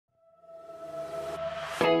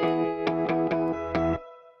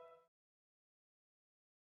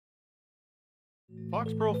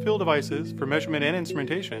Foxborough field devices for measurement and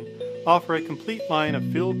instrumentation offer a complete line of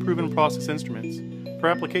field-proven process instruments for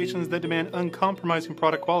applications that demand uncompromising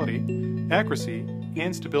product quality, accuracy,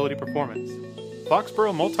 and stability performance.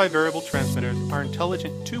 Foxborough multivariable transmitters are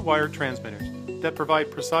intelligent two-wire transmitters that provide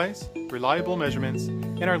precise, reliable measurements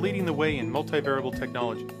and are leading the way in multivariable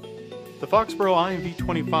technology. The Foxborough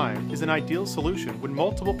Imv25 is an ideal solution when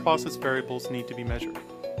multiple process variables need to be measured.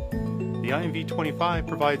 The Imv25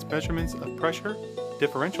 provides measurements of pressure,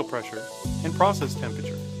 differential pressure, and process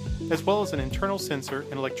temperature, as well as an internal sensor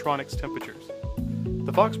and electronics temperatures.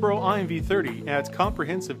 The Foxborough Imv30 adds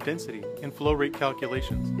comprehensive density and flow rate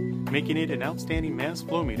calculations, making it an outstanding mass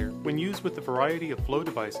flow meter when used with a variety of flow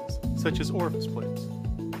devices, such as orifice splits.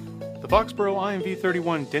 The Foxborough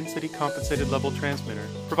Imv31 density compensated level transmitter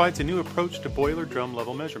provides a new approach to boiler drum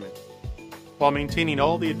level measurement. While maintaining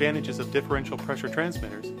all the advantages of differential pressure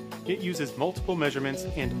transmitters, it uses multiple measurements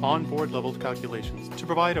and on-board level calculations to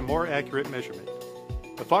provide a more accurate measurement.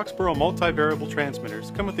 The Foxborough multivariable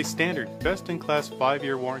transmitters come with a standard best-in-class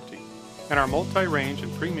 5-year warranty, and our multi-range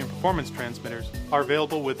and premium performance transmitters are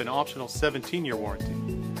available with an optional 17-year warranty.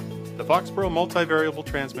 The Foxborough multivariable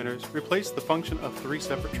transmitters replace the function of 3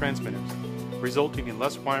 separate transmitters, resulting in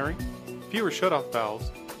less wiring, fewer shutoff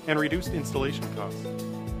valves, and reduced installation costs.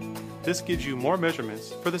 This gives you more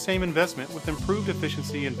measurements for the same investment with improved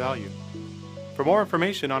efficiency and value. For more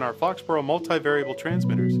information on our Foxborough multivariable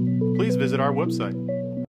transmitters, please visit our website.